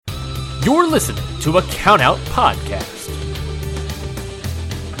You're listening to a Countout Podcast.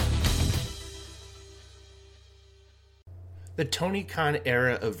 The Tony Khan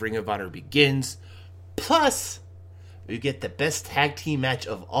era of Ring of Honor begins, plus we get the best tag team match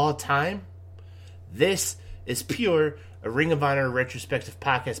of all time. This is Pure, a Ring of Honor retrospective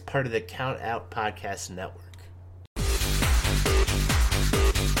podcast, part of the Countout Podcast Network.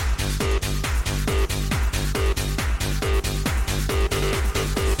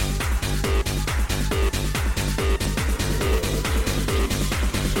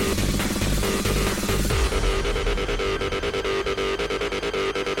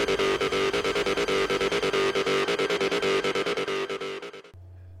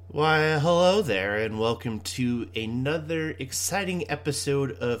 Why, hello there, and welcome to another exciting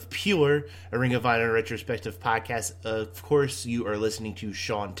episode of Pure, a Ring of Honor retrospective podcast. Of course, you are listening to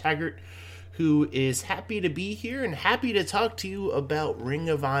Sean Taggart, who is happy to be here and happy to talk to you about Ring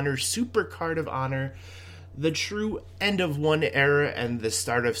of Honor, Super Card of Honor, the true end of one era and the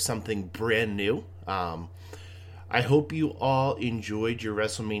start of something brand new. I hope you all enjoyed your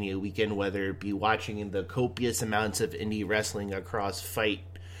WrestleMania weekend, whether it be watching the copious amounts of indie wrestling across Fight,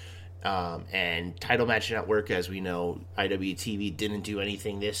 and Title Match Network. As we know, IWTV didn't do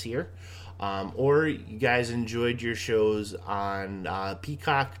anything this year, or you guys enjoyed your shows on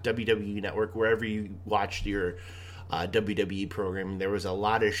Peacock, WWE Network, wherever you watched your WWE programming. There was a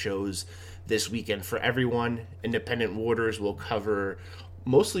lot of shows this weekend for everyone. Independent Waters will cover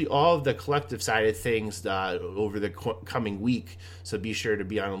mostly all of the collective side of things over the coming week, so be sure to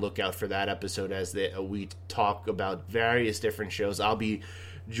be on the lookout for that episode as we talk about various different shows. I'll be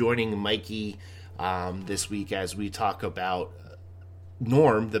joining Mikey this week as we talk about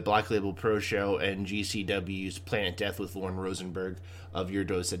Norm, the Black Label Pro Show, and GCW's Planet Death with Lauren Rosenberg of Your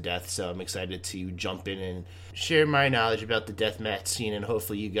Dose of Death. So I'm excited to jump in and share my knowledge about the deathmatch scene, and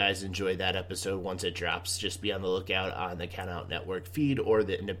hopefully you guys enjoy that episode once it drops. Just be on the lookout on the Countout Network feed or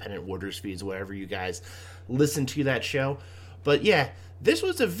the Independent Waters feeds, wherever you guys listen to that show. But yeah, this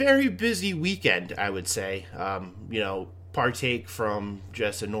was a very busy weekend, I would say. Partake from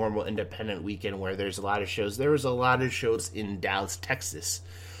just a normal independent weekend where there's a lot of shows. There was a lot of shows in Dallas, Texas.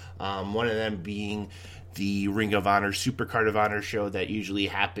 One of them being the Ring of Honor Super Card of Honor show that usually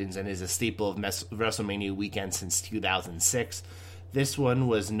happens and is a staple of WrestleMania weekend since 2006. This one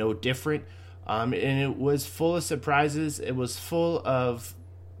was no different, and it was full of surprises. It was full of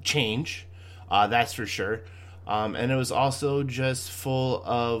change, that's for sure. And it was also just full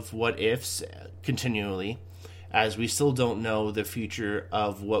of what ifs continually, as we still don't know the future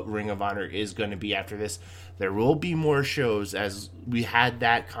of what Ring of Honor is going to be after this. There will be more shows, as we had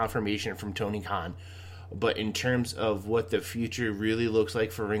that confirmation from Tony Khan. But in terms of what the future really looks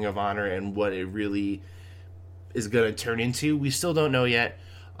like for Ring of Honor and what it really is going to turn into, we still don't know yet.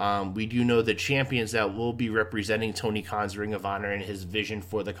 We do know the champions that will be representing Tony Khan's Ring of Honor and his vision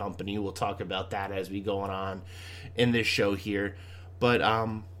for the company. We'll talk about that as we go on in this show here. But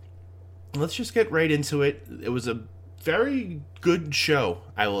let's just get right into it. It was a very good show,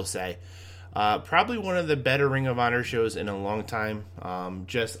 I will say. Probably one of the better Ring of Honor shows in a long time.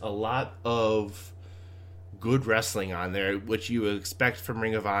 Just a lot of good wrestling on there, which you would expect from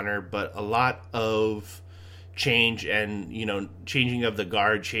Ring of Honor, but a lot of change and, changing of the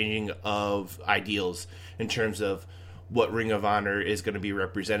guard, changing of ideals in terms of what Ring of Honor is going to be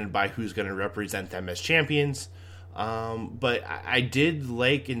represented by, who's going to represent them as champions. But I did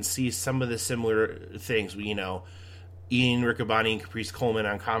like and see some of the similar things. Ian Riccaboni and Caprice Coleman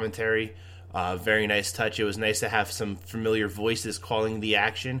on commentary. Very nice touch. It was nice to have some familiar voices calling the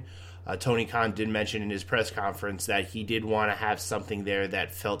action. Tony Khan did mention in his press conference that he did want to have something there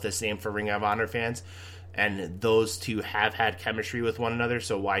that felt the same for Ring of Honor fans. And those two have had chemistry with one another,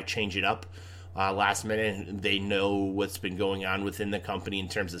 so why change it up? Last minute, they know what's been going on within the company in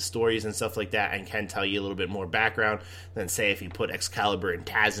terms of stories and stuff like that, and can tell you a little bit more background than, say, if you put Excalibur and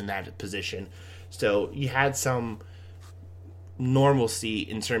Taz in that position. So you had some normalcy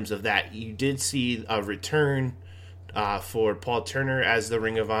in terms of that. You did see a return for Paul Turner as the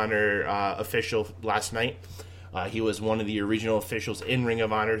Ring of Honor official last night. He was one of the original officials in Ring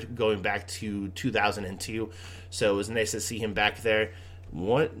of Honor going back to 2002, so it was nice to see him back there.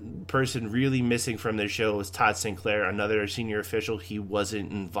 One person really missing from the show was Todd Sinclair, another senior official. He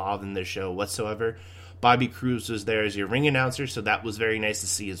wasn't involved in the show whatsoever. Bobby Cruz was there as your ring announcer, so that was very nice to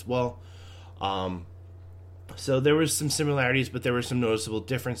see as well. So there was some similarities, but there were some noticeable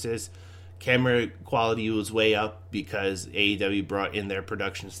differences. Camera quality was way up because AEW brought in their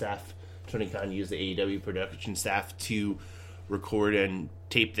production staff. Tony Khan used the AEW production staff to record and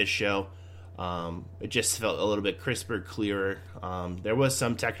tape this show. It just felt a little bit crisper, clearer. There was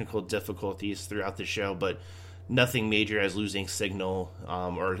some technical difficulties throughout the show, but nothing major as losing signal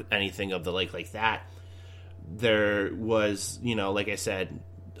or anything of the like that. There was, like I said,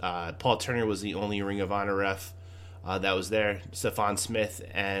 Paul Turner was the only Ring of Honor ref that was there. Stephon Smith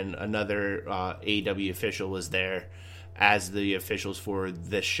and another AEW official was there as the officials for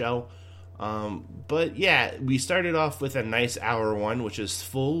this show. But yeah, we started off with a nice hour one, which is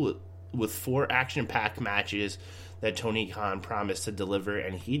full with 4 action-packed matches that Tony Khan promised to deliver,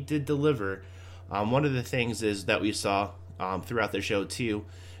 and he did deliver. One of the things is that we saw throughout the show too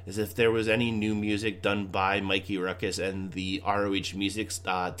is if there was any new music done by Mikey Ruckus and the ROH Music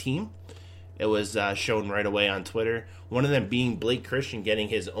team, it was shown right away on Twitter. One of them being Blake Christian getting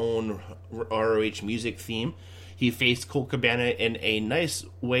his own ROH Music theme. He faced Colt Cabana in a nice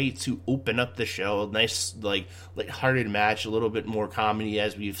way to open up the show. A nice, lighthearted match, a little bit more comedy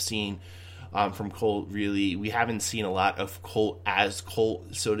as we've seen from Colt. Really, we haven't seen a lot of Colt as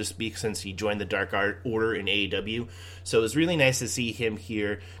Colt, so to speak, since he joined the Dark Order in AEW. So it was really nice to see him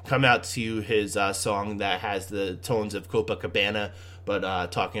here come out to his song that has the tones of Copacabana,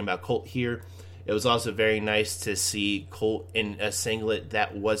 but talking about Colt here. It was also very nice to see Colt in a singlet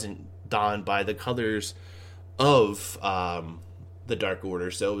that wasn't donned by the colors of the Dark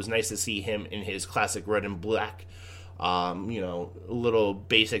Order. So it was nice to see him in his classic red and black. A little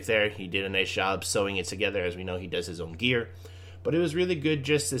basic there. He did a nice job sewing it together. As we know, he does his own gear. But it was really good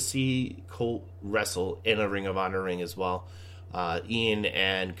just to see Colt wrestle in a Ring of Honor ring as well. Ian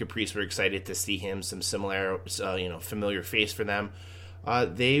and Caprice were excited to see him. Some familiar face for them.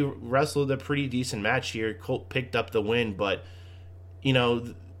 They wrestled a pretty decent match here. Colt picked up the win, but,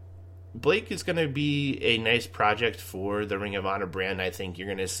 Blake is going to be a nice project for the Ring of Honor brand. I think you're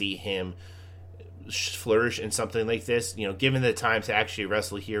going to see him flourish in something like this, given the time to actually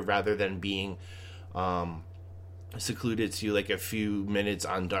wrestle here rather than being secluded to like a few minutes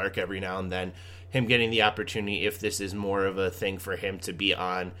on Dark every now and then. Him getting the opportunity, if this is more of a thing for him to be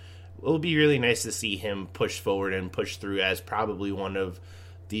on, it'll be really nice to see him push forward and push through as probably one of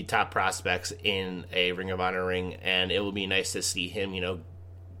the top prospects in a Ring of Honor ring, and it will be nice to see him,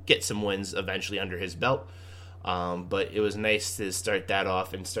 get some wins eventually under his belt. But it was nice to start that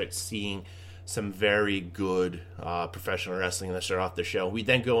off and start seeing some very good professional wrestling to start off the show. We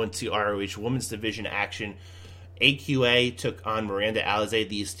then go into ROH Women's Division action. AQA took on Miranda Alizé.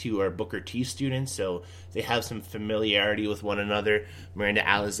 These two are Booker T students, so they have some familiarity with one another. Miranda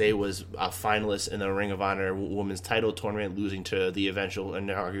Alizé was a finalist in the Ring of Honor Women's title tournament, losing to the eventual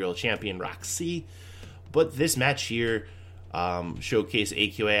inaugural champion Roxy. But this match here showcase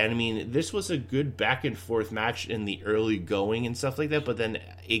AQA. I mean, this was a good back and forth match in the early going and stuff like that, but then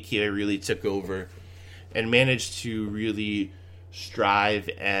AQA really took over and managed to really strive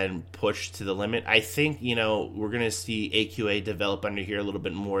and push to the limit. I think, we're going to see AQA develop under here a little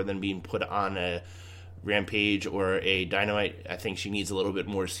bit more than being put on a Rampage or a Dynamite. I think she needs a little bit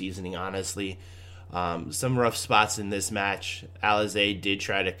more seasoning, honestly. Some rough spots in this match. Alizé did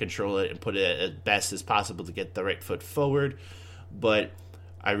try to control it and put it as best as possible to get the right foot forward, but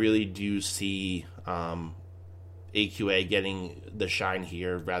I really do see AQA getting the shine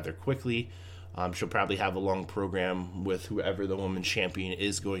here rather quickly. She'll probably have a long program with whoever the women's champion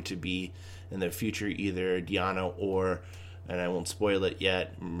is going to be in the future, either Diana or, and I won't spoil it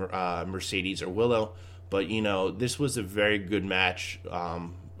yet, Mercedes or Willow. But, this was a very good match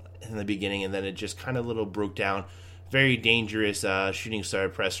in the beginning, and then it just kind of little broke down. Very dangerous shooting star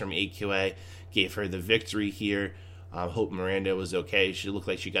press from AQA gave her the victory here. Hope Miranda was okay. She looked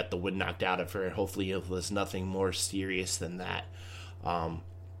like she got the wind knocked out of her. Hopefully it was nothing more serious than that. I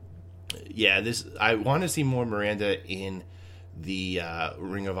want to see more Miranda in the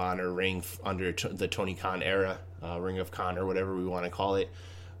Ring of Honor ring under the Tony Khan era, Ring of Khan or whatever we want to call it.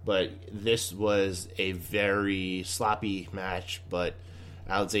 But this was a very sloppy match, but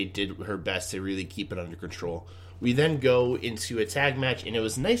Alizé did her best to really keep it under control. We then go into a tag match, and it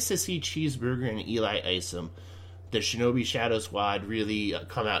was nice to see Cheeseburger and Eli Isom, the Shinobi Shadow Squad, really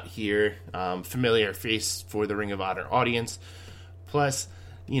come out here. Familiar face for the Ring of Honor audience. Plus,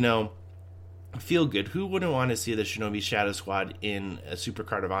 feel good. Who wouldn't want to see the Shinobi Shadow Squad in a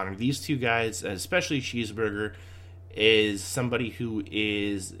Supercard of Honor? These two guys, especially Cheeseburger, is somebody who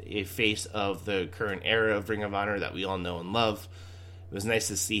is a face of the current era of Ring of Honor that we all know and love. It was nice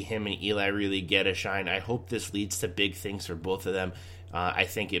to see him and Eli really get a shine. I hope this leads to big things for both of them. I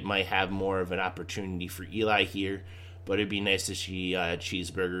think it might have more of an opportunity for Eli here, but it'd be nice to see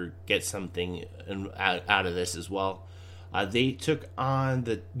Cheeseburger get something out of this as well. They took on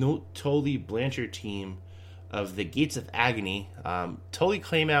the Tully Blanchard team of the Gates of Agony. Totally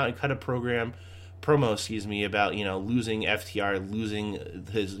came out and cut a promo, about, losing FTR, losing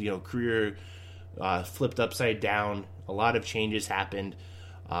his, career, flipped upside down. A lot of changes happened.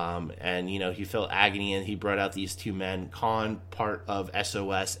 And he felt agony, and he brought out these two men. Khan, part of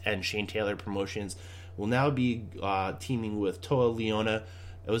SOS, and Shane Taylor Promotions, will now be teaming with Toa Leona.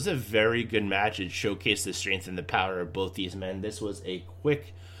 It was a very good match. It showcased the strength and the power of both these men. This was a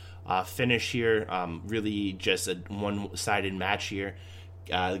quick finish here. Really just a one-sided match here.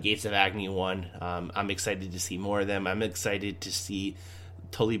 The Gates of Agony won. I'm excited to see more of them. I'm excited to see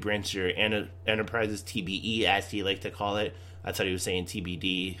Tully Blanchard and Enterprises, TBE, as he liked to call it. I thought he was saying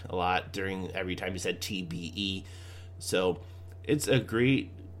TBD a lot every time he said TBE. So it's a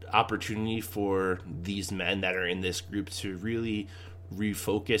great opportunity for these men that are in this group to really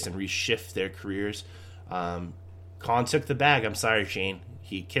refocus and reshift their careers. Khan took the bag. I'm sorry, Shane.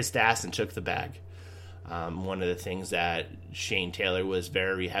 He kissed ass and took the bag. One of the things that Shane Taylor was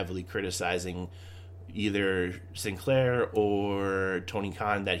very heavily criticizing either Sinclair or Tony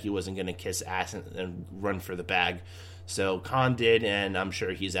Khan, that he wasn't going to kiss ass and run for the bag. So Khan did, and I'm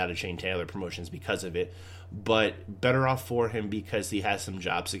sure he's out of Shane Taylor Promotions because of it. But better off for him because he has some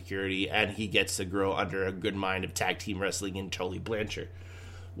job security and he gets to grow under a good mind of tag team wrestling in Tully Blanchard.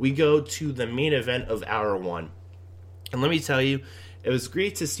 We go to the main event of Hour 1. And let me tell you, it was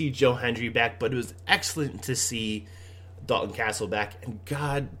great to see Joe Hendry back, but it was excellent to see Dalton Castle back. And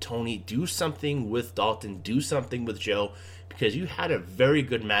God, Tony, do something with Dalton, do something with Joe, because you had a very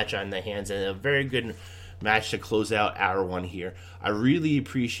good match on the hands and a very good match to close out Hour 1 here. I really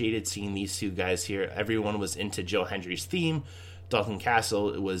appreciated seeing these two guys here. Everyone was into Joe Hendry's theme. Dalton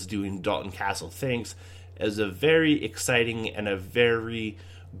Castle was doing Dalton Castle things. It was a very exciting and a very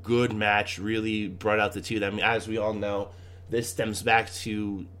good match. Really brought out the two of them. As we all know, this stems back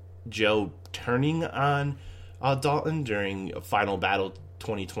to Joe turning on Dalton during Final Battle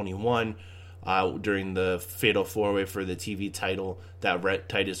 2021, during the Fatal 4-Way for the TV title, that Rhett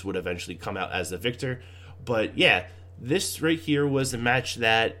Titus would eventually come out as the victor. But yeah, this right here was a match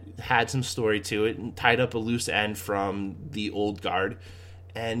that had some story to it and tied up a loose end from the old guard.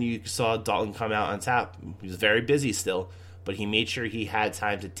 And you saw Dalton come out on top. He was very busy still, but he made sure he had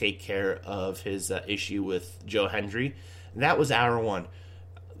time to take care of his issue with Joe Hendry. And that was Hour 1.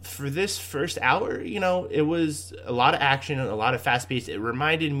 For this first hour, it was a lot of action, a lot of fast pace. It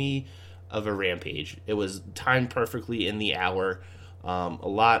reminded me of a Rampage. It was timed perfectly in the hour. A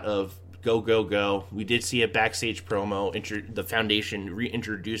lot of go, go, go. We did see a backstage promo, the Foundation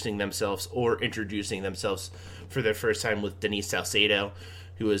reintroducing themselves or introducing themselves for their first time with Denise Salcedo,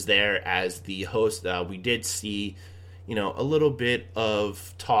 who was there as the host. We did see, a little bit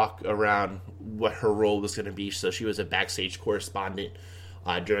of talk around what her role was going to be. So she was a backstage correspondent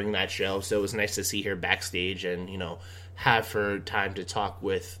during that show. So it was nice to see her backstage and, have her time to talk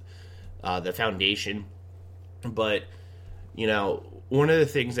with the Foundation. But, one of the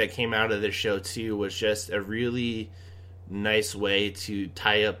things that came out of this show, too, was just a really nice way to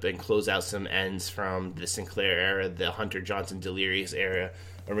tie up and close out some ends from the Sinclair era, the Hunter Johnson Delirious era,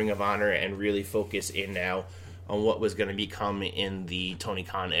 a Ring of Honor, and really focus in now on what was going to become in the Tony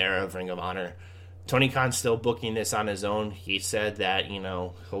Khan era of Ring of Honor. Tony Khan's still booking this on his own. He said that,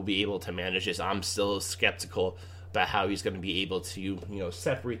 he'll be able to manage this. I'm still skeptical about how he's going to be able to,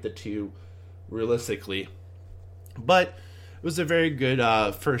 separate the two realistically. But it was a very good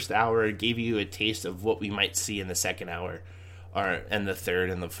first hour. It gave you a taste of what we might see in the second hour, and the third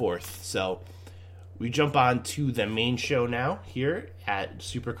and the fourth. So we jump on to the main show now here at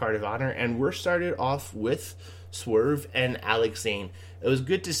Supercard of Honor, and we're started off with Swerve and Alex Zane. It was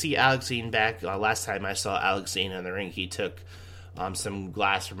good to see Alex Zane back. Last time I saw Alex Zane in the ring, he took some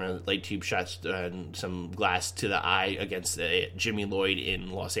glass from a light tube shot and some glass to the eye against Jimmy Lloyd in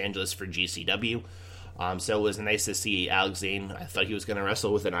Los Angeles for GCW. So it was nice to see Alex Zane. I thought he was going to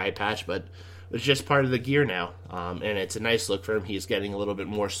wrestle with an eye patch, but it's just part of the gear now. And it's a nice look for him. He's getting a little bit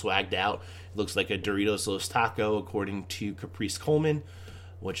more swagged out. It looks like a Doritos Los Taco, according to Caprice Coleman,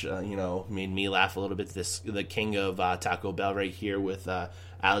 which, made me laugh a little bit. The king of Taco Bell right here with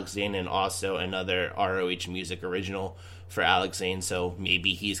Alex Zane, and also another ROH Music original for Alex Zane. So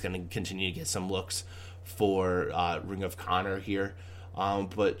maybe he's going to continue to get some looks for Ring of Honor here.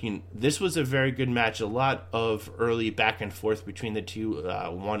 But this was a very good match. A lot of early back and forth between the two,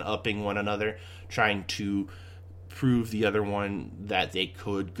 one upping one another, trying to prove the other one that they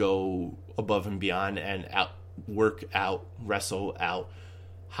could go above and beyond and wrestle out,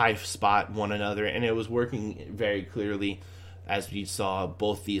 high spot one another. And it was working very clearly, as we saw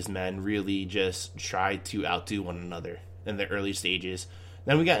both these men really just try to outdo one another in the early stages.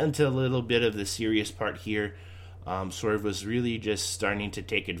 Then we got into a little bit of the serious part here. Swerve was really just starting to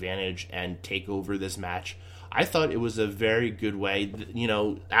take advantage and take over this match. I thought it was a very good way.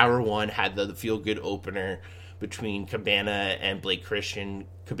 Hour one had the feel-good opener between Cabana and Blake Christian.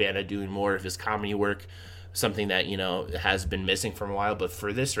 Cabana doing more of his comedy work, something that, has been missing for a while. But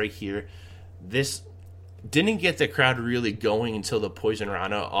for this right here, this didn't get the crowd really going until the Poison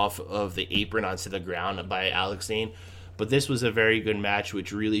Rana off of the apron onto the ground by Alex Zane. But this was a very good match,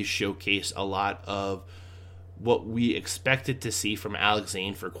 which really showcased a lot of what we expected to see from Alex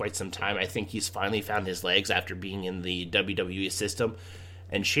Zane for quite some time. I think he's finally found his legs after being in the WWE system.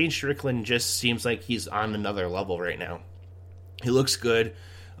 And Shane Strickland just seems like he's on another level right now. He looks good.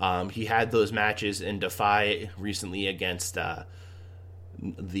 He had those matches in Defy recently against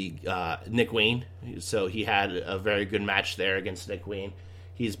Nick Wayne. So he had a very good match there against Nick Wayne.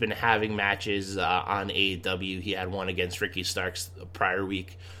 He's been having matches on AEW. He had one against Ricky Starks the prior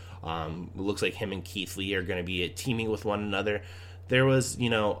week. It looks like him and Keith Lee are going to be teaming with one another. There was,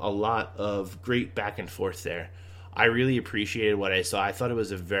 a lot of great back and forth there. I really appreciated what I saw. I thought it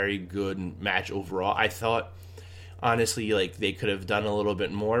was a very good match overall. I thought, honestly, like they could have done a little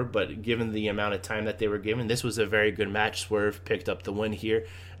bit more, but given the amount of time that they were given, this was a very good match. Swerve picked up the win here,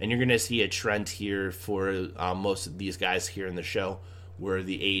 and you're going to see a trend here for most of these guys here in the show, where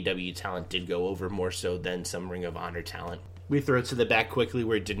the AEW talent did go over more so than some Ring of Honor talent. We throw it to the back quickly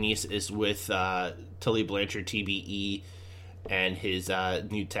where Denise is with Tully Blanchard, TBE, and his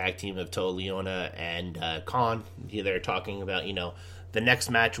new tag team of Toa Leona and Khan. They're talking about, the next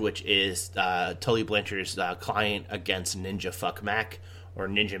match, which is Tully Blanchard's client against Ninja Fuck Mac, or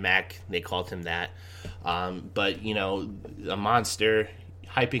Ninja Mac, they called him that. But, a monster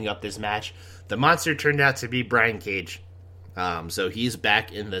hyping up this match. The monster turned out to be Brian Cage. So he's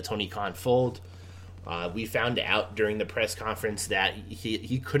back in the Tony Khan fold. We found out during the press conference that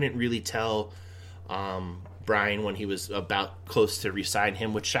he couldn't really tell Brian when he was about close to re-sign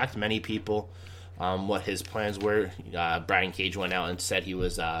him, which shocked many people what his plans were. Brian Cage went out and said he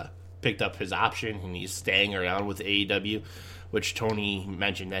was picked up his option and he's staying around with AEW, which Tony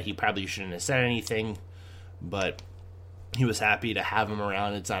mentioned that he probably shouldn't have said anything, but he was happy to have him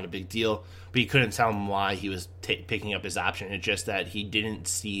around. It's not a big deal. But he couldn't tell him why he was picking up his option. It's just that he didn't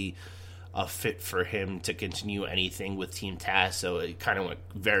see a fit for him to continue anything with Team Taz, so it kind of went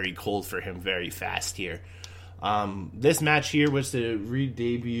very cold for him very fast here. This match here was to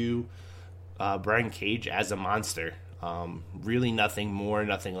re-debut Brian Cage as a monster. Really nothing more,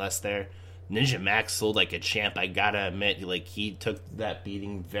 nothing less there. Ninja Max sold like a champ. I gotta admit, like he took that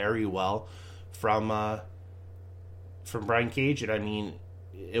beating very well from Brian Cage, and I mean,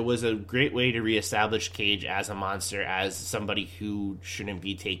 it was a great way to reestablish Cage as a monster, as somebody who shouldn't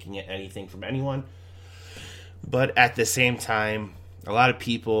be taking anything from anyone. But at the same time, a lot of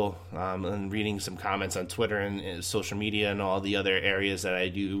people, and reading some comments on Twitter and social media and all the other areas that I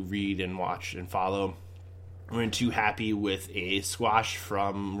do read and watch and follow, weren't too happy with a squash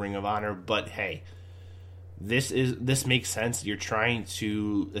from Ring of Honor. But hey, this makes sense. You're trying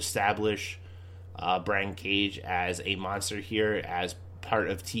to establish Brian Cage as a monster here, as part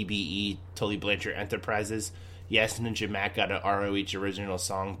of TBE, Tully Blanchard Enterprises. Yes, Ninja Mac got an ROH original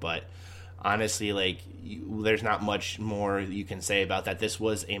song, but honestly, there's not much more you can say about that. This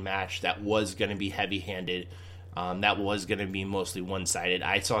was a match that was going to be heavy-handed, that was going to be mostly one-sided.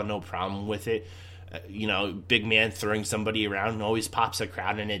 I saw no problem with it. Big man throwing somebody around always pops a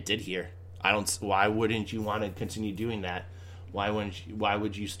crowd, and it did here. Why wouldn't you want to continue doing that? Why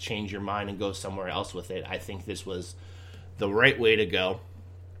would you change your mind and go somewhere else with it? I think this was the right way to go,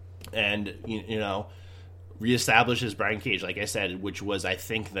 and reestablishes Brian Cage, like I said, which was, I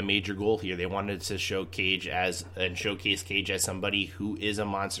think, the major goal here. They wanted to showcase Cage as somebody who is a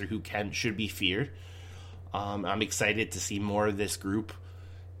monster who should be feared. I'm excited to see more of this group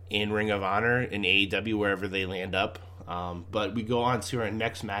in Ring of Honor, in AEW, wherever they land up. But we go on to our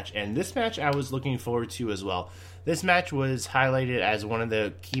next match, and this match I was looking forward to as well. This match was highlighted as one of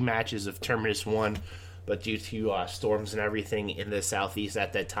the key matches of Terminus 1, but due to storms and everything in the Southeast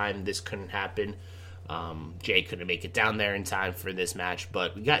at that time, this couldn't happen. Jay couldn't make it down there in time for this match,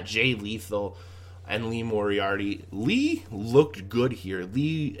 but we got Jay Lethal and Lee Moriarty. Lee looked good here.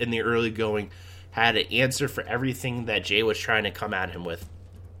 Lee, in the early going, had an answer for everything that Jay was trying to come at him with.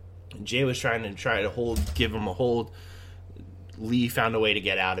 Jay was trying to give him a hold. Lee found a way to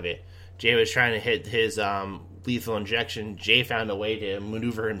get out of it. Jay was trying to hit his lethal injection. Jay found a way to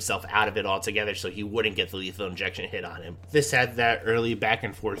maneuver himself out of it altogether so he wouldn't get the lethal injection hit on him. This had that early back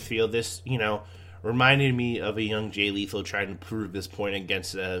and forth feel. This, reminded me of a young Jay Lethal trying to prove this point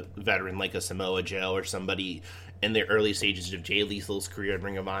against a veteran like a Samoa Joe or somebody in the early stages of Jay Lethal's career in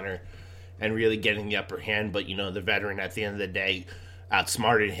Ring of Honor and really getting the upper hand. But, the veteran at the end of the day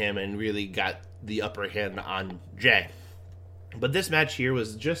outsmarted him and really got the upper hand on Jay. But this match here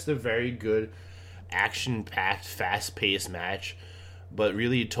was just a very good, action-packed, fast-paced match, but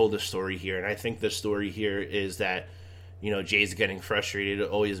really told a story here. And I think the story here is that, Jay's getting frustrated,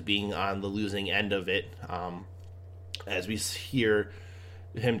 always being on the losing end of it. As we hear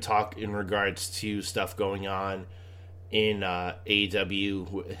him talk in regards to stuff going on in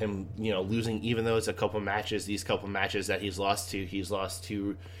AEW, him, losing, even though it's these couple matches that he's lost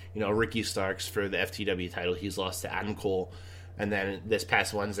to, Ricky Starks for the FTW title, he's lost to Adam Cole, and then this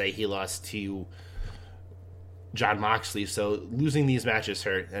past Wednesday he lost to Jon Moxley. So losing these matches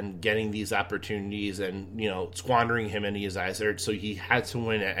hurt, and getting these opportunities and, squandering him in his eyes hurt. So he had to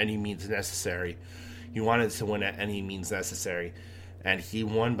win at any means necessary. He wanted to win at any means necessary. And he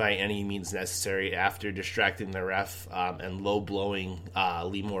won by any means necessary after distracting the ref and low-blowing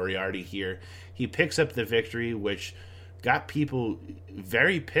Lee Moriarty here. He picks up the victory, which got people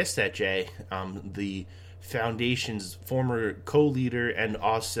very pissed at Jay, the Foundation's former co-leader and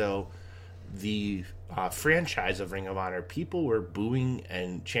also the franchise of Ring of Honor. People were booing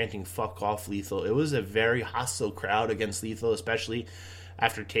and chanting "fuck off, Lethal." It was a very hostile crowd against Lethal, especially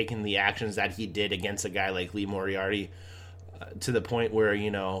after taking the actions that he did against a guy like Lee Moriarty, to the point where,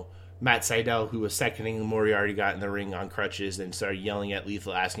 Matt Sydal, who was seconding Moriarty, got in the ring on crutches and started yelling at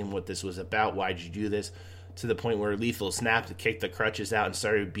Lethal, asking him what this was about, why'd you do this, to the point where Lethal snapped, kicked the crutches out, and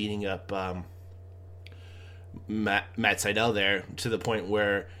started beating up Matt Sydal there, to the point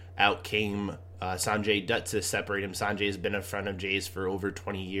where out came Sanjay Dutt to separate him. Sanjay has been in front of Jay's for over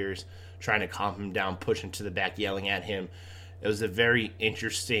 20 years, trying to calm him down, push him to the back, yelling at him. It was a very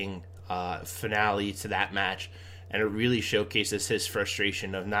interesting finale to that match, and it really showcases his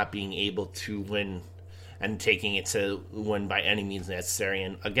frustration of not being able to win and taking it to win by any means necessary.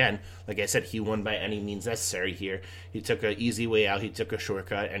 And again, like I said, he won by any means necessary here. He took an easy way out, he took a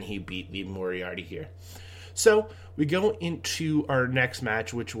shortcut, and he beat Lee Moriarty here. So we go into our next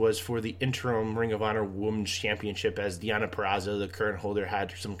match, which was for the interim Ring of Honor Women's Championship, as Deonna Purrazzo, the current holder,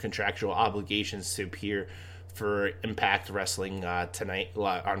 had some contractual obligations to appear for Impact Wrestling tonight,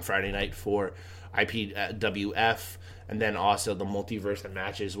 on Friday night, for IPWF, and then also the Multiverse of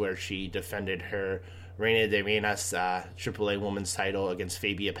matches where she defended her Reina de Reinas AAA Women's title against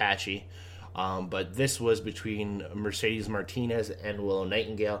Fabi Apache. But this was between Mercedes Martinez and Willow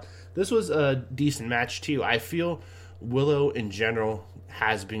Nightingale. This was a decent match too. I feel Willow in general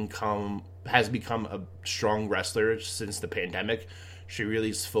has become a strong wrestler since the pandemic. She really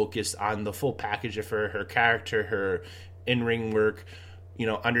is focused on the full package of her character, her in-ring work,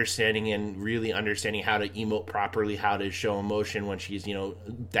 understanding and really understanding how to emote properly, how to show emotion when she's,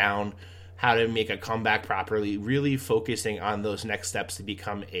 down, how to make a comeback properly, really focusing on those next steps to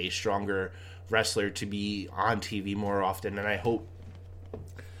become a stronger wrestler, to be on TV more often. And I hope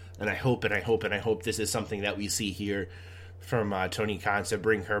this is something that we see here from Tony Khan, to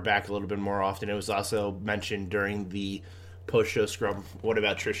bring her back a little bit more often. It was also mentioned during the post-show scrum, what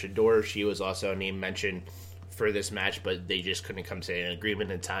about Trish Adora? She was also named mentioned for this match, but they just couldn't come to an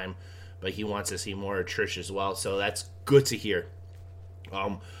agreement in time. But he wants to see more of Trish as well, so that's good to hear.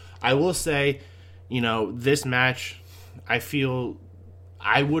 I will say, this match, I feel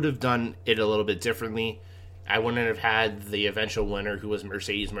I would have done it a little bit differently. I wouldn't have had the eventual winner, who was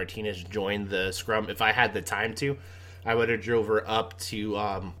Mercedes Martinez, join the scrum. If I had the time to, I would have drove her up to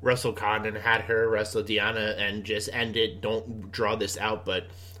WrestleCon and had her wrestle Deonna and just end it. Don't draw this out, but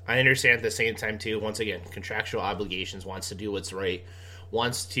I understand at the same time too, once again, contractual obligations, wants to do what's right,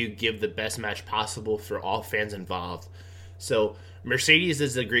 wants to give the best match possible for all fans involved. So Mercedes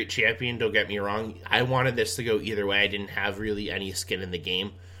is a great champion, don't get me wrong. I wanted this to go either way. I didn't have really any skin in the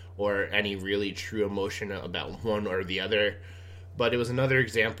game or any really true emotion about one or the other. But it was another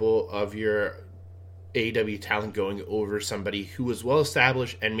example of your AEW talent going over somebody who was well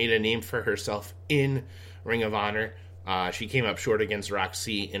established and made a name for herself in Ring of Honor. She came up short against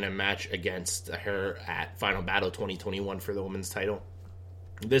Roxy in a match against her at Final Battle 2021 for the women's title.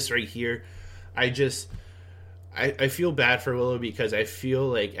 This right here, I feel bad for Willow, because I feel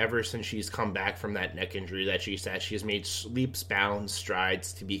like ever since she's come back from that neck injury that she's had, she's made leaps, bounds,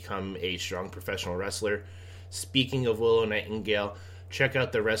 strides to become a strong professional wrestler. Speaking of Willow Nightingale, check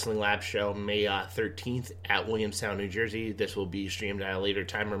out the Wrestling Lab show May 13th at Williamstown, New Jersey. This will be streamed at a later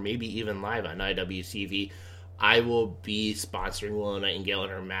time, or maybe even live on IWTV. I will be sponsoring Willow Nightingale in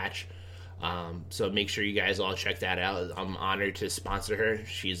her match So make sure you guys all check that out. I'm honored to sponsor her.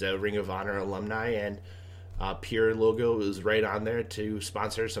 She's a Ring of Honor alumni, and Pure logo is right on there to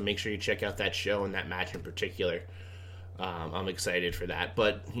sponsor. So make sure you check out that show and that match in particular. I'm excited for that.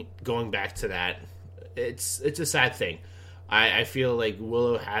 But going back to that, it's a sad thing. I feel like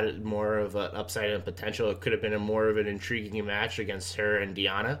Willow had more of an upside and potential. It could have been more of an intriguing match against her and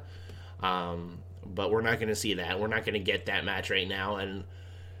Deonna. But we're not going to see that. We're not going to get that match right now. And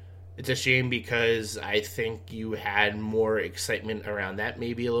it's a shame because I think you had more excitement around that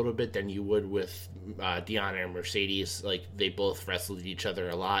maybe a little bit than you would with Deonna and Mercedes. Like, they both wrestled each other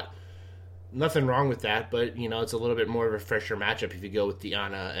a lot. Nothing wrong with that, but, it's a little bit more of a fresher matchup if you go with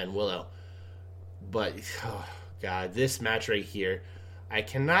Deonna and Willow. But, oh, God, this match right here, I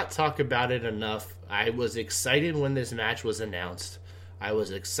cannot talk about it enough. I was excited when this match was announced. I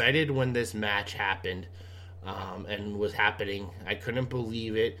was excited when this match happened and was happening. I couldn't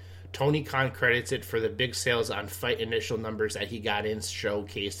believe it. Tony Khan credits it for the big sales on Fight initial numbers that he got in,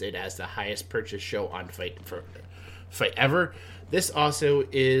 showcased it as the highest purchase show on Fight ever. This also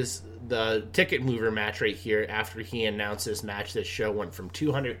is the ticket mover match right here. After he announced this match, this show went from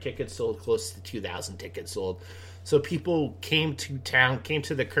 200 tickets sold close to 2,000 tickets sold. So people came to town, came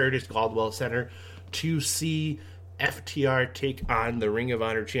to the Curtis Caldwell Center to see FTR take on the Ring of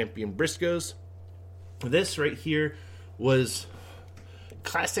Honor champion Briscoes. This right here was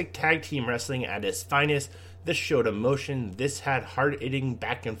classic tag team wrestling at its finest. This showed emotion. This had hard-hitting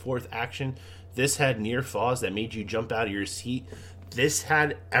back and forth action. This had near falls that made you jump out of your seat. This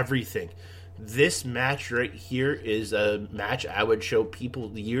had everything. This match right here is a match I would show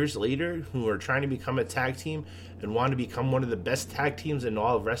people years later who are trying to become a tag team and want to become one of the best tag teams in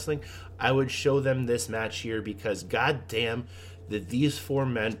all of wrestling. I would show them this match here because goddamn did these four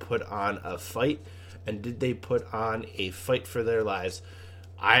men put on a fight, and did they put on a fight for their lives.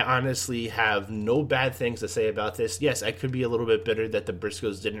 I honestly have no bad things to say about this. Yes, I could be a little bit bitter that the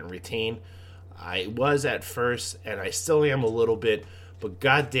Briscoes didn't retain. I was at first, and I still am a little bit, but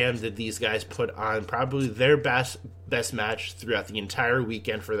goddamn did these guys put on probably their best match throughout the entire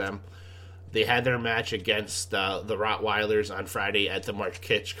weekend for them. They had their match against the Rottweilers on Friday at the Mark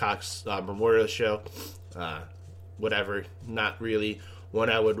Hitchcock's Memorial Show. Whatever, not really one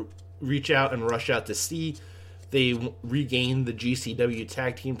I would reach out and rush out to see. They regained the GCW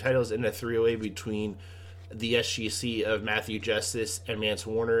tag team titles in a three-way between the SGC of Matthew Justice and Mance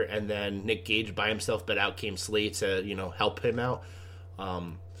Warner, and then Nick Gage by himself, but out came Slade to, help him out.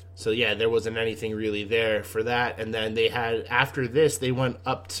 So yeah, there wasn't anything really there for that. And then they had, after this, they went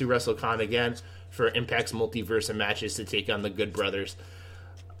up to WrestleCon again for Impact's Multiverse of matches to take on the Good Brothers.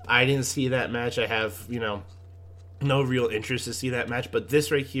 I didn't see that match. I have, no real interest to see that match, but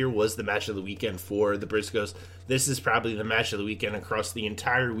this right here was the match of the weekend for the Briscoes. This is probably the match of the weekend across the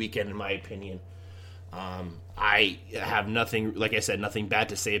entire weekend, in my opinion. I have nothing, like I said, nothing bad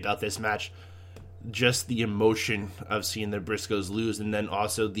to say about this match. Just the emotion of seeing the Briscoes lose, and then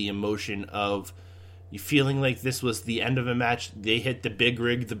also the emotion of you feeling like this was the end of a match. They hit the big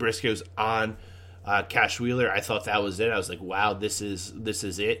rig, the Briscoes, on Cash Wheeler. I thought that was it. I was like, wow, this is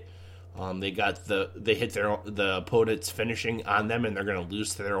it. They hit the opponent's finishing on them, and they're going to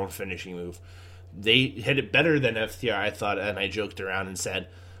lose to their own finishing move. They hit it better than FTR, I thought, and I joked around and said,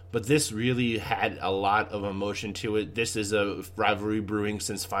 but this really had a lot of emotion to it. This is a rivalry brewing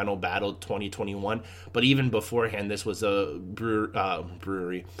since Final Battle 2021, but even beforehand, this was a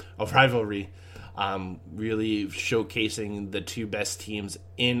rivalry, really showcasing the two best teams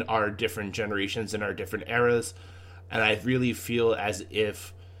in our different generations, in our different eras, and I really feel as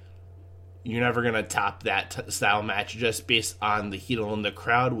if you're never going to top that style match just based on the heat on the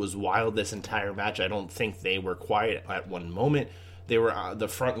crowd was wild this entire match. I don't think they were quiet at one moment. They were the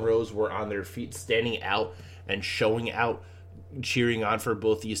front rows were on their feet, standing out and showing out, cheering on for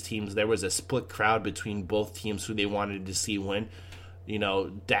both these teams. There was a split crowd between both teams who they wanted to see win.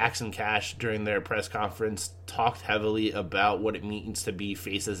 Dax and Cash during their press conference talked heavily about what it means to be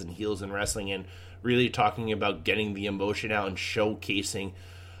faces and heels in wrestling, and really talking about getting the emotion out and showcasing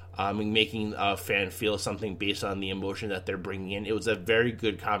and making a fan feel something based on the emotion that they're bringing in. It was a very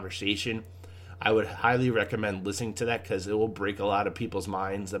good conversation. I would highly recommend listening to that because it will break a lot of people's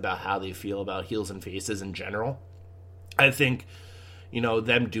minds about how they feel about heels and faces in general. I think,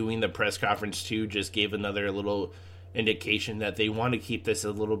 them doing the press conference too just gave another little indication that they want to keep this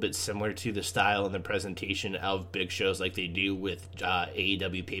a little bit similar to the style and the presentation of big shows like they do with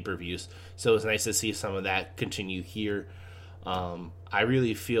AEW pay-per-views. So it's nice to see some of that continue here. I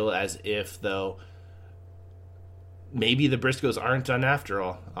really feel as if, though, maybe the Briscoes aren't done after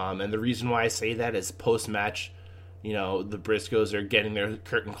all. And the reason why I say that is post-match, the Briscoes are getting their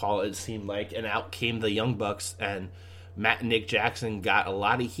curtain call, it seemed like, and out came the Young Bucks, and Matt and Nick Jackson got a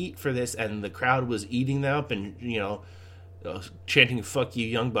lot of heat for this, and the crowd was eating them up and, chanting "fuck you,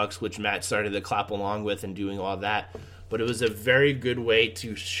 Young Bucks," which Matt started to clap along with and doing all that. But it was a very good way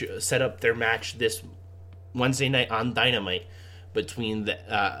to set up their match this Wednesday night on Dynamite between the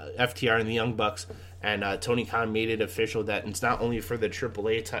FTR and the Young Bucks. And Tony Khan made it official that it's not only for the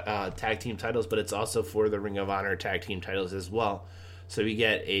AAA tag team titles, but it's also for the Ring of Honor tag team titles as well. So we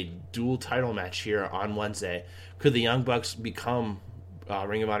get a dual title match here on Wednesday. Could the Young Bucks become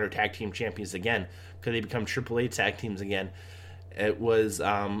Ring of Honor tag team champions again? Could they become AAA tag teams again? It was,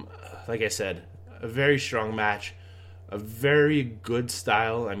 like I said, a very strong match. A very good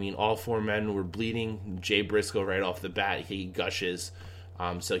style. I mean, all four men were bleeding. Jay Briscoe, right off the bat, he gushes.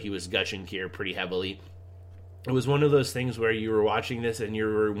 So he was gushing here pretty heavily. It was one of those things where you were watching this and you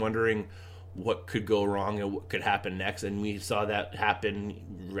were wondering what could go wrong and what could happen next. And we saw that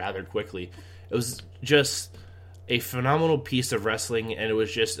happen rather quickly. It was just a phenomenal piece of wrestling, and it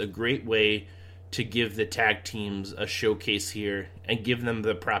was just a great way to give the tag teams a showcase here and give them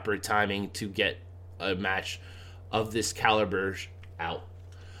the proper timing to get a match of this caliber out.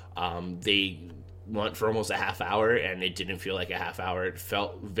 They went for almost a half hour, and it didn't feel like a half hour. It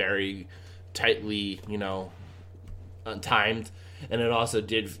felt very tightly, timed, and it also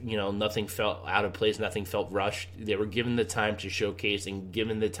did, nothing felt out of place, nothing felt rushed. They were given the time to showcase and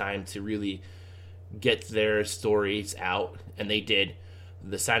given the time to really get their stories out, and they did.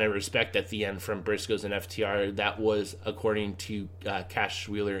 The sign of respect at the end from Briscoes and FTR, that was, according to Cash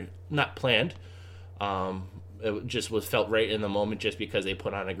Wheeler, not planned. It just felt right in the moment just because they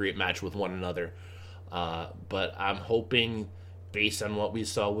put on a great match with one another. But I'm hoping, based on what we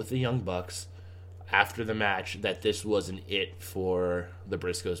saw with the Young Bucks after the match, that this wasn't it for the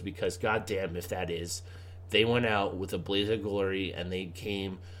Briscoes, because goddamn if that is. They went out with a blaze of glory and they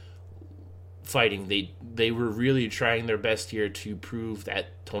came fighting. They were really trying their best here to prove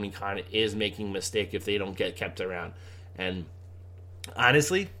that Tony Khan is making a mistake if they don't get kept around. And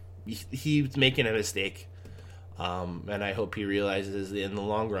honestly, he's making a mistake. And I hope he realizes in the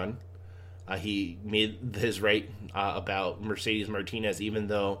long run. He made his right about Mercedes Martinez, even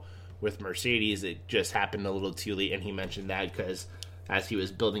though with Mercedes it just happened a little too late, and he mentioned that because as he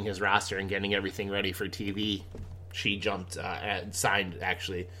was building his roster and getting everything ready for TV, she jumped and signed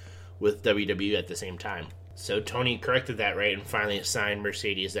actually with WWE at the same time. So Tony corrected that right and finally signed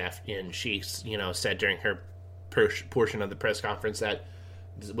Mercedes, and she said during her portion of the press conference that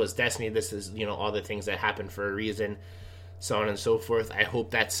was destiny. This is, all the things that happen for a reason, so on and so forth. I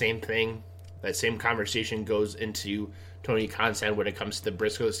hope that same conversation goes into Tony Khan's head when it comes to the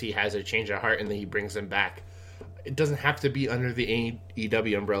Briscoes. He has a change of heart and then he brings them back. It doesn't have to be under the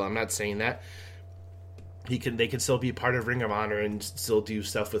AEW umbrella. I'm not saying that. They can still be part of Ring of Honor and still do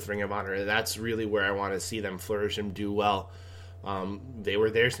stuff with Ring of Honor. That's really where I want to see them flourish and do well. They were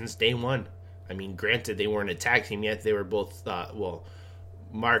there since day one. I mean, granted, they weren't a tag team yet. They were both,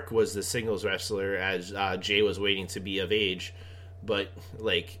 Mark was the singles wrestler as Jay was waiting to be of age. But,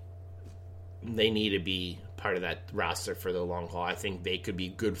 they need to be part of that roster for the long haul. I think they could be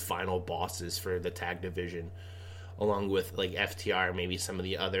good final bosses for the tag division, along with, FTR, maybe some of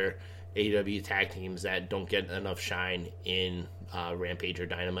the other AEW tag teams that don't get enough shine in Rampage or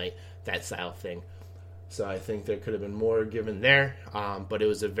Dynamite, that style thing. So I think there could have been more given there, but it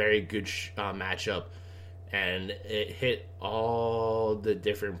was a very good matchup, and it hit all the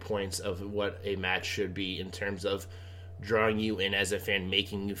different points of what a match should be in terms of drawing you in as a fan,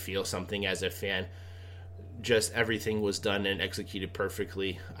 making you feel something as a fan. Just everything was done and executed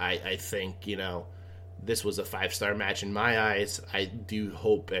perfectly. I think, this was a 5-star match in my eyes. I do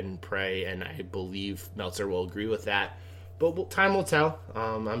hope and pray, and I believe Meltzer will agree with that. But time will tell.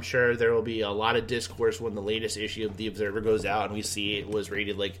 I'm sure there will be a lot of discourse when the latest issue of The Observer goes out and we see it was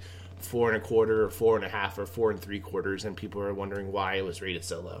rated 4.25 or 4.5 or 4 3/4, and people are wondering why it was rated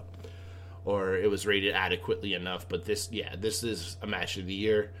so low, or it was rated adequately enough. But this is a match of the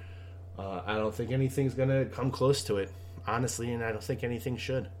year. I don't think anything's gonna come close to it, honestly, and I don't think anything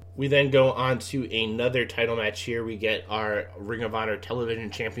should. We then go on to another title match here. We get our Ring of Honor Television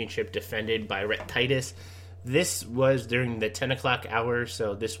Championship defended by Rhett Titus. This was during the 10 o'clock hour,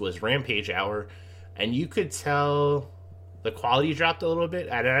 so this was Rampage hour, and you could tell the quality dropped a little bit.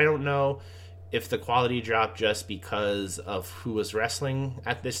 And I don't know if the quality dropped just because of who was wrestling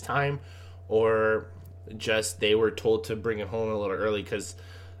at this time, or just they were told to bring it home a little early, because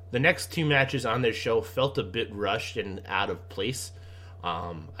the next two matches on this show felt a bit rushed and out of place.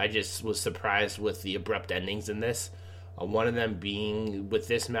 I just was surprised with the abrupt endings in this. One of them being with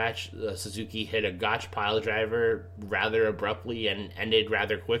this match, Suzuki hit a Gotch pile driver rather abruptly and ended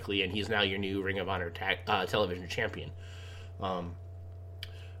rather quickly, and he's now your new Ring of Honor television champion.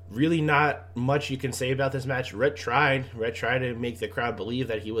 Really not much you can say about this match. Rhett tried to make the crowd believe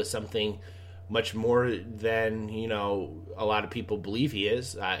that he was something much more than, a lot of people believe he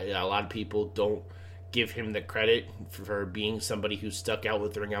is. A lot of people don't give him the credit for being somebody who stuck out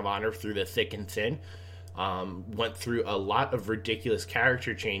with the Ring of Honor through the thick and thin. Went through a lot of ridiculous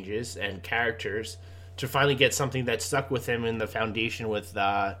character changes and characters to finally get something that stuck with him in the foundation with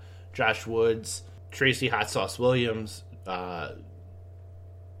Josh Woods, Tracy Hot Sauce Williams,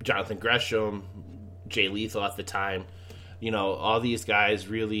 Jonathan Gresham, Jay Lethal at the time. All these guys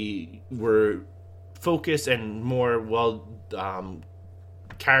really were focused and more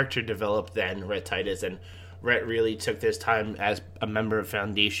character developed than Rhett Titus, and Rhett really took this time as a member of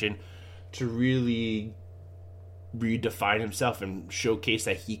Foundation to really redefine himself and showcase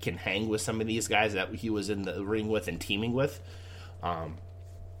that he can hang with some of these guys that he was in the ring with and teaming with.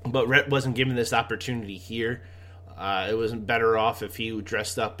 But Rhett wasn't given this opportunity here. It was better off if he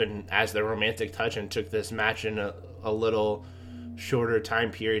dressed up as the romantic touch and took this match in a little shorter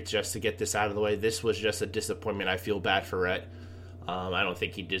time period just to get this out of the way. This was just a disappointment. I feel bad for Rhett. I don't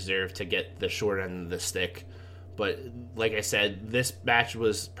think he deserved to get the short end of the stick. But like I said, this match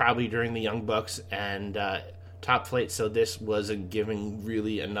was probably during the Young Bucks and Top Flight, so this wasn't giving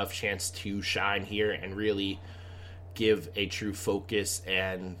really enough chance to shine here and really give a true focus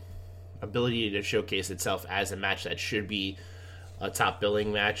and ability to showcase itself as a match that should be a top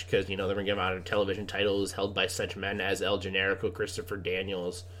billing match, because the Ring of Honor television title is held by such men as El Generico, Christopher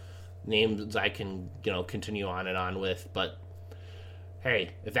Daniels, names I can continue on and on with. But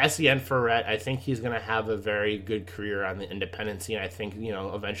hey, if that's the end for Rhett, I think he's going to have a very good career on the independent scene. I think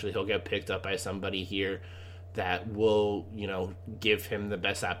eventually he'll get picked up by somebody here that will give him the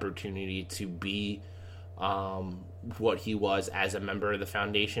best opportunity to be what he was as a member of the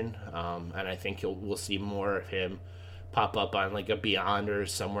Foundation, and I think we'll see more of him pop up on like a Beyond or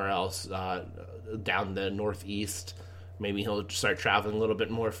somewhere else down the Northeast. Maybe he'll start traveling a little bit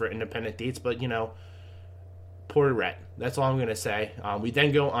more for independent dates, but poor Rhett. That's all I'm going to say. We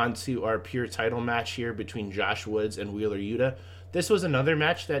then go on to our pure title match here between Josh Woods and Wheeler Yuta. This was another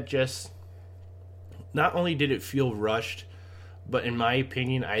match that just, not only did it feel rushed, but in my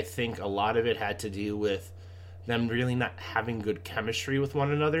opinion, I think a lot of it had to do with them really not having good chemistry with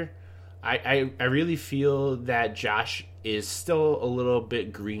one another. I really feel that Josh is still a little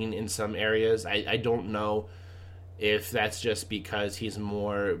bit green in some areas. I don't know if that's just because he's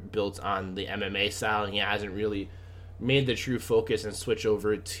more built on the MMA style and he hasn't really made the true focus and switch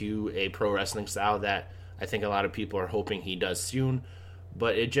over to a pro wrestling style that I think a lot of people are hoping he does soon.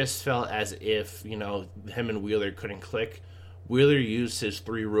 But it just felt as if, him and Wheeler couldn't click. Wheeler used his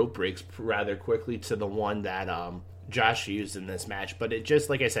 3 rope breaks rather quickly to the one that Josh used in this match. But it just,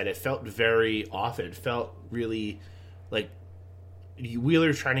 like I said, it felt very off. It felt really like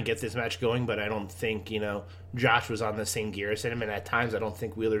Wheeler trying to get this match going, but I don't think, Josh was on the same gear as him. And at times, I don't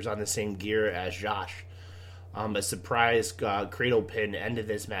think Wheeler's on the same gear as Josh. A surprise cradle pin ended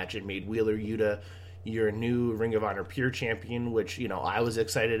this match and made Wheeler Yuta your new Ring of Honor Pure Champion, which, I was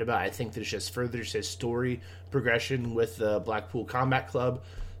excited about. I think this just furthers his story progression with the Blackpool Combat Club,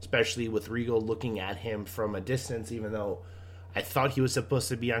 especially with Regal looking at him from a distance, even though I thought he was supposed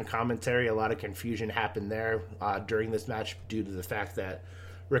to be on commentary. A lot of confusion happened there during this match due to the fact that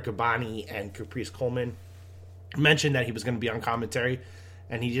Riccaboni and Caprice Coleman mentioned that he was going to be on commentary,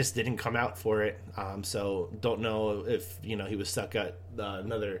 and he just didn't come out for it. So don't know if, he was stuck at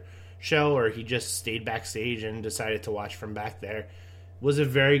another show or he just stayed backstage and decided to watch from back there. It was a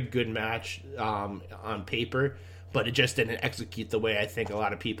very good match on paper, but it just didn't execute the way I think a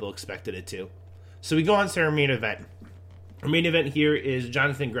lot of people expected it to. So we go on to our main event. Our main event here is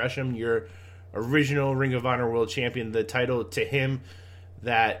Jonathan Gresham, your original Ring of Honor World Champion. The title to him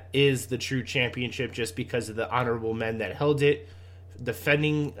that is the true championship just because of the honorable men that held it,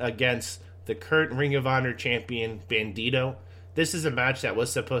 defending against the current Ring of Honor champion, Bandito. This is a match that was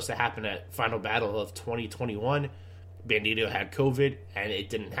supposed to happen at Final Battle of 2021. Bandito had COVID, and it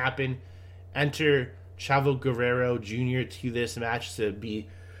didn't happen. Enter Chavo Guerrero Jr. to this match to be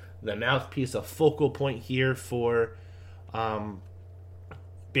the mouthpiece, a focal point here for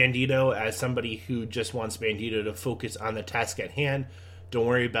Bandito as somebody who just wants Bandito to focus on the task at hand. Don't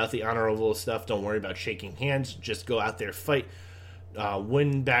worry about the honorable stuff. Don't worry about shaking hands. Just go out there, fight.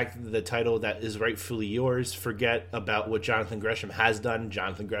 Win back the title that is rightfully yours. Forget about what Jonathan Gresham has done.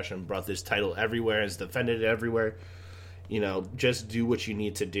 Jonathan Gresham brought this title everywhere, has defended it everywhere. Just do what you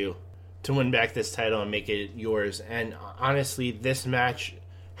need to do. to win back this title and make it yours. And honestly, this match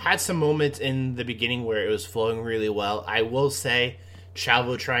had some moments in the beginning where it was flowing really well. I will say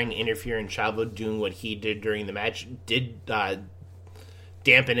Chavo trying to interfere and Chavo doing what he did during the match did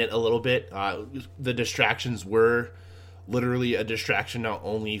dampen it a little bit. The distractions were literally a distraction not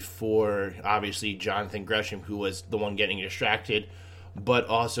only for, obviously, Jonathan Gresham, who was the one getting distracted, but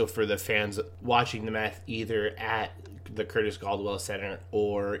also for the fans watching the match either at the Curtis Caldwell Center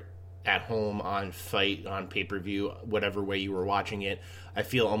or at home on Fight, on pay-per-view, whatever way you were watching it. I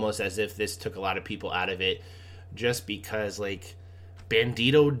feel almost as if this took a lot of people out of it just because, like,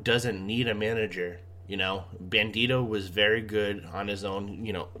 Bandito doesn't need a manager, you know? Bandito was very good on his own,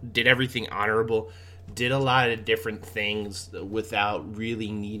 you know, did everything honorable, did a lot of different things without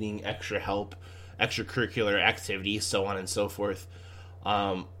really needing extra help, extracurricular activities, so on and so forth.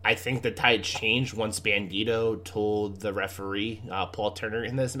 I think the tide changed once Bandito told the referee, Paul Turner,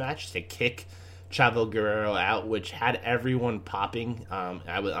 in this match to kick Chavo Guerrero out, which had everyone popping.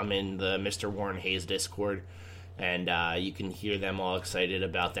 I'm in the Mr. Warren Hayes Discord, and you can hear them all excited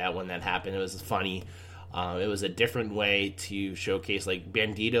about that when that happened. It was funny. It was a different way to showcase, like,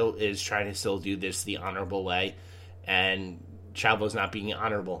 Bandito is trying to still do this the honorable way, and Chavo's not being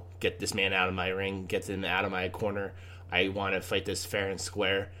honorable. Get this man out of my ring, get him out of my corner. I want to fight this fair and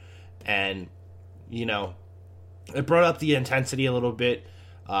square. And, you know, it brought up the intensity a little bit.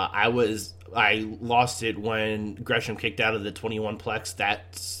 I lost it when Gresham kicked out of the 21 plex,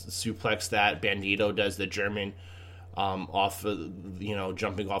 that suplex that Bandito does, the German, off of, you know,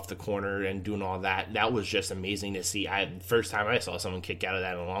 jumping off the corner and doing all that. That was just amazing to see. First time I saw someone kick out of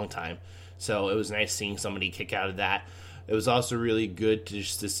that in a long time. So it was nice seeing somebody kick out of that. It was also really good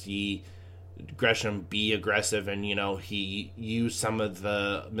just to see Gresham be aggressive, and, you know, he used some of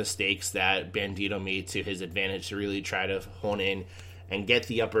the mistakes that Bandito made to his advantage to really try to hone in and get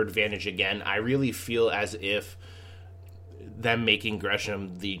the upper advantage again. I really feel as if them making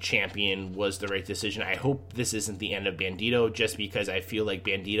Gresham the champion was the right decision. I hope this isn't the end of Bandito, just because I feel like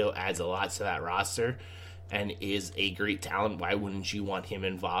Bandito adds a lot to that roster and is a great talent. Why wouldn't you want him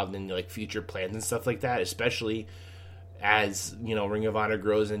involved in, like, future plans and stuff like that, especially as, you know, Ring of Honor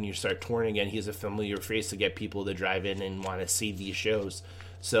grows and you start touring again? He's a familiar face to get people to drive in and want to see these shows.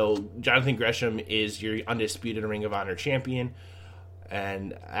 So Jonathan Gresham is your undisputed Ring of Honor champion,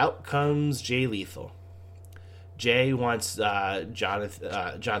 and out comes Jay Lethal. Jay wants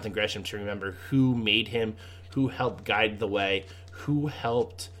Jonathan Gresham to remember who made him, who helped guide the way, who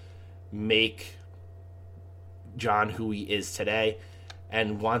helped make John who he is today,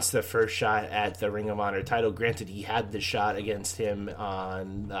 and wants the first shot at the Ring of Honor title. Granted, he had the shot against him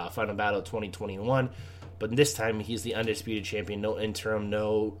on Final Battle 2021, but this time he's the undisputed champion. No interim,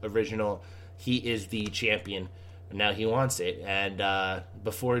 no original. He is the champion. Now he wants it. And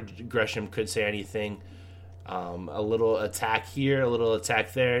before Gresham could say anything, a little attack here, a little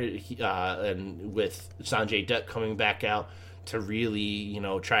attack there, and with Sanjay Dutt coming back out to really, you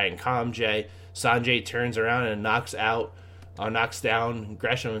know, try and calm Jay. Sanjay turns around and knocks down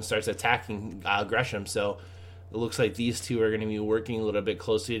Gresham and starts attacking Gresham. So it looks like these two are going to be working a little bit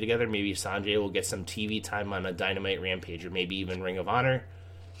closely together. Maybe Sanjay will get some TV time on a Dynamite, Rampage, or maybe even Ring of Honor.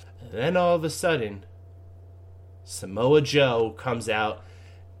 And then all of a sudden, Samoa Joe comes out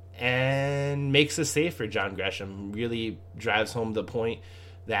and makes a save for John Gresham. Really drives home the point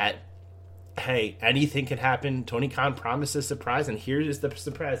that, hey, anything can happen. Tony Khan promised a surprise, and here is the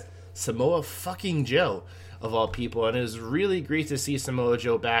surprise. Samoa fucking Joe, of all people. And it was really great to see Samoa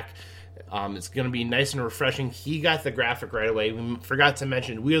Joe back. It's going to be nice and refreshing. He got the graphic right away. We forgot to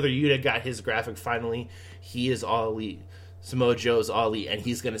mention, Wheeler Yuta got his graphic finally. He is All Elite. Samoa Joe is All Elite, and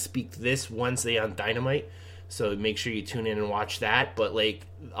he's going to speak this Wednesday on Dynamite. So make sure you tune in and watch that. But, like,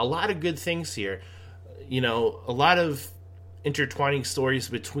 a lot of good things here. You know, a lot of intertwining stories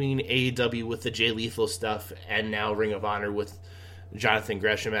between AEW with the Jay Lethal stuff and now Ring of Honor with Jonathan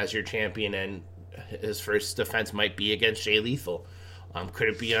Gresham as your champion, and his first defense might be against Jay Lethal. Could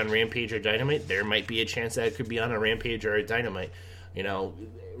it be on Rampage or Dynamite? There might be a chance that it could be on a Rampage or a Dynamite. You know,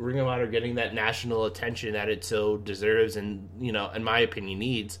 Ring of Honor getting that national attention that it so deserves and, you know, in my opinion,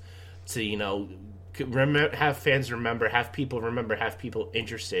 needs to, you know, have fans remember, have people remember, have people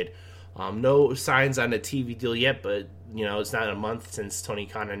interested. No signs on a TV deal yet, but, you know, it's not a month since Tony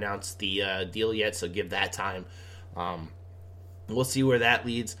Khan announced the deal yet, so give that time. We'll see where that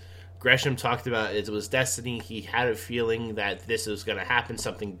leads. Gresham talked about it was destiny. He had a feeling that this was going to happen.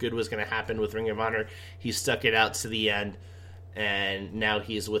 Something good was going to happen with Ring of Honor. He stuck it out to the end, and now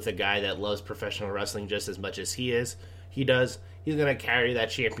he's with a guy that loves professional wrestling just as much as he does. He's going to carry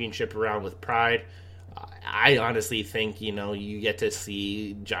that championship around with pride. I honestly think, you get to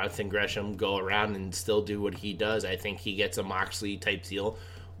see Jonathan Gresham go around and still do what he does. I think he gets a Moxley type deal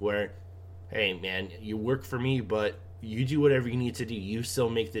where, hey, man, you work for me, but you do whatever you need to do. You still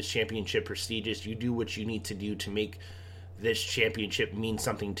make this championship prestigious. You do what you need to do to make this championship mean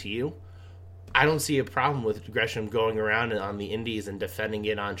something to you. I don't see a problem with Gresham going around on the indies and defending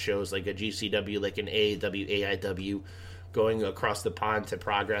it on shows like a GCW, like an AEW, AIW, going across the pond to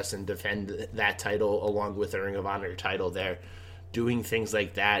Progress and defend that title along with the Ring of Honor title there. Doing things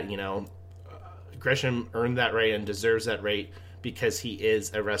like that, Gresham earned that right and deserves that right because he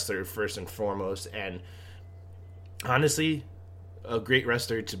is a wrestler first and foremost. And honestly, a great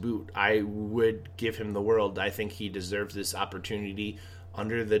wrestler to boot. I would give him the world. I think he deserves this opportunity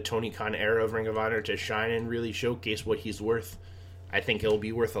under the Tony Khan era of Ring of Honor to shine and really showcase what he's worth. I think it'll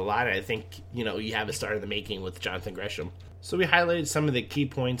be worth a lot. I think, you have a start in the making with Jonathan Gresham. So we highlighted some of the key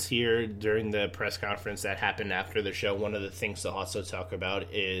points here during the press conference that happened after the show. One of the things to also talk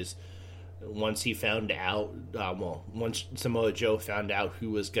about is once he found out, once Samoa Joe found out who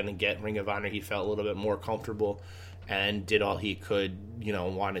was going to get Ring of Honor, he felt a little bit more comfortable and did all he could,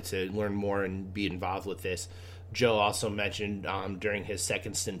 wanted to learn more and be involved with this. Joe also mentioned during his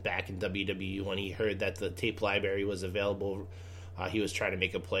second stint back in WWE when he heard that the tape library was available, he was trying to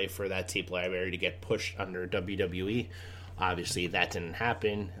make a play for that tape library to get pushed under WWE. Obviously, that didn't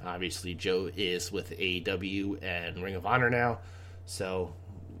happen. Obviously, Joe is with AEW and Ring of Honor now. So,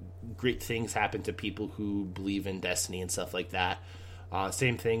 great things happen to people who believe in destiny and stuff like that.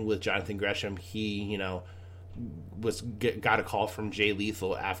 Same thing with Jonathan Gresham. He, got a call from Jay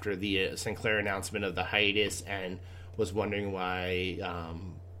Lethal after the Sinclair announcement of the hiatus and was wondering why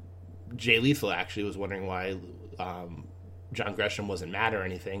Jay Lethal actually was wondering why John Gresham wasn't mad or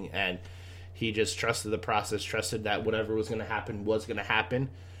anything, and he just trusted the process, trusted that whatever was going to happen was going to happen,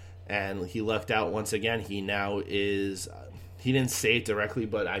 and he lucked out once again. He now is, he didn't say it directly,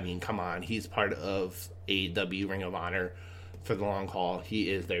 but I mean, come on, he's part of AEW Ring of Honor for the long haul. He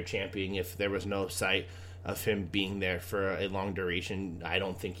is their champion. If there was no sight of him being there for a long duration, I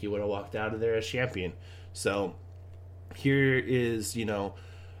don't think he would have walked out of there as champion. So here is,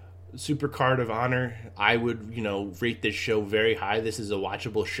 Super Card of Honor. I would, rate this show very high. This is a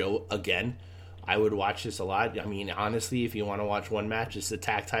watchable show again. I would watch this a lot. I mean, honestly, if you want to watch one match, it's the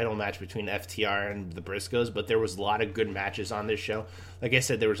tag title match between FTR and the Briscoes, but there was a lot of good matches on this show. Like I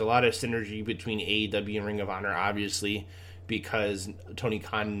said, there was a lot of synergy between AEW and Ring of Honor, obviously, because Tony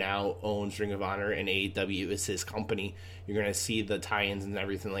Khan now owns Ring of Honor and AEW is his company. You're going to see the tie-ins and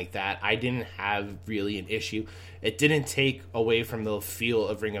everything like that. I didn't have really an issue. It didn't take away from the feel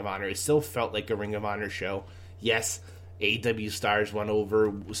of Ring of Honor. It still felt like a Ring of Honor show. Yes, AEW stars went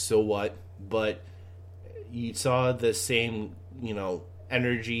over, so what? But you saw the same,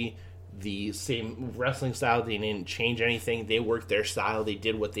 energy, the same wrestling style. They didn't change anything. They worked their style. They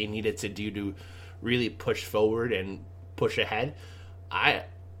did what they needed to do to really push forward and push ahead. I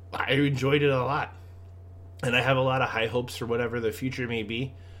enjoyed it a lot, and I have a lot of high hopes for whatever the future may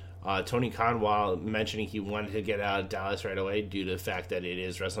be. Tony Khan, while mentioning he wanted to get out of Dallas right away due to the fact that it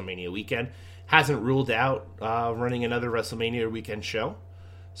is WrestleMania weekend, hasn't ruled out running another WrestleMania weekend show,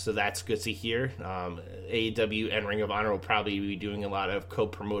 so that's good to hear. AEW and Ring of Honor will probably be doing a lot of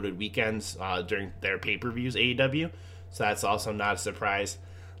co-promoted weekends during their pay-per-views, AEW, so that's also not a surprise.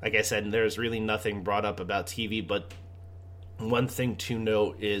 Like I said, there's really nothing brought up about TV, but one thing to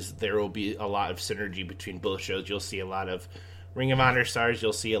note is there will be a lot of synergy between both shows. You'll see a lot of Ring of Honor stars.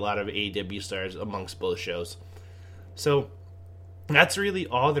 You'll see a lot of AEW stars amongst both shows. So that's really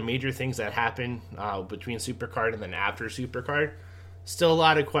all the major things that happen between Supercard and then after Supercard. Still a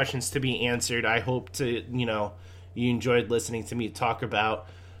lot of questions to be answered. I hope to, you enjoyed listening to me talk about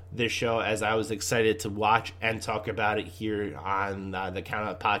this show as I was excited to watch and talk about it here on the Count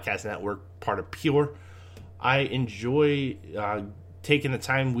Out Podcast Network, part of Pure. I enjoy taking the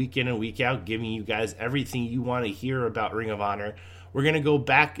time week in and week out, giving you guys everything you want to hear about Ring of Honor. We're going to go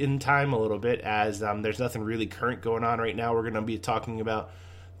back in time a little bit as there's nothing really current going on right now. We're going to be talking about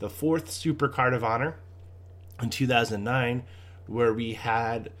the fourth Super Card of Honor in 2009, where we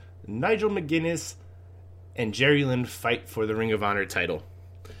had Nigel McGuinness and Jerry Lynn fight for the Ring of Honor title.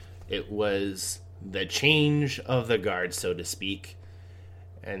 It was the change of the guard, so to speak.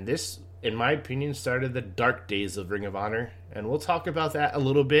 And this, in my opinion, started the dark days of Ring of Honor. And we'll talk about that a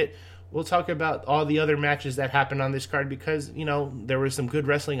little bit. We'll talk about all the other matches that happened on this card because, there was some good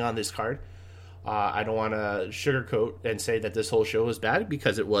wrestling on this card. I don't want to sugarcoat and say that this whole show was bad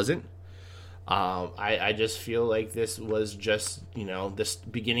because it wasn't. I just feel like this was just, this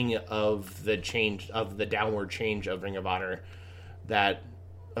beginning of the change, of the downward change of Ring of Honor that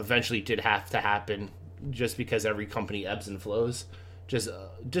eventually did have to happen just because every company ebbs and flows. Just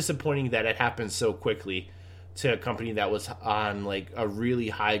disappointing that it happened so quickly to a company that was on like a really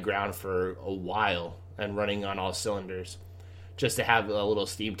high ground for a while and running on all cylinders, just to have a little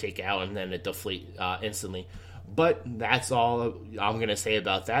steam take out and then it deflate instantly. But that's all I'm going to say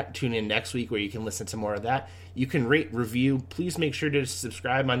about that. Tune in next week where you can listen to more of that. You can rate, review. Please make sure to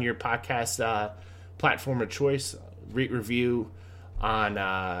subscribe on your podcast platform of choice. Rate, review on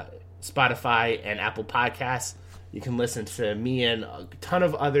Spotify and Apple Podcasts. You can listen to me and a ton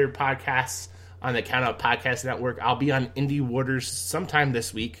of other podcasts on the Count Out Podcast Network. I'll be on Indie Waters sometime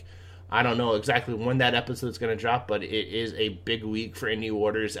this week. I don't know exactly when that episode's going to drop, but it is a big week for Indie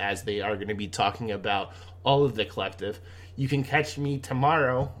Waters as they are going to be talking about all of the collective. You can catch me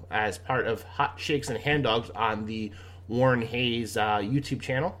tomorrow as part of Hot Shakes and Hand Dogs on the Warren Hayes YouTube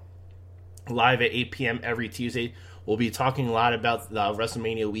channel, live at 8 p.m. every Tuesday. We'll be talking a lot about the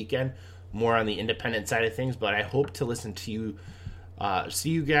WrestleMania weekend, more on the independent side of things, but I hope to listen to you, see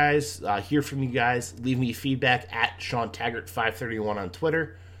you guys, hear from you guys. Leave me feedback at Sean Taggart 531 on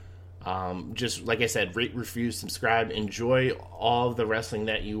Twitter. Just like I said, rate, review, subscribe, enjoy all of the wrestling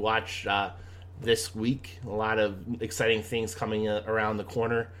that you watch this week. A lot of exciting things coming around the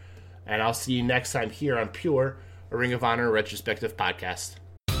corner, and I'll see you next time here on Pure, a Ring of Honor retrospective podcast.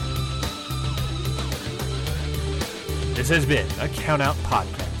 This has been a Count Out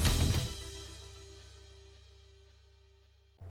Podcast.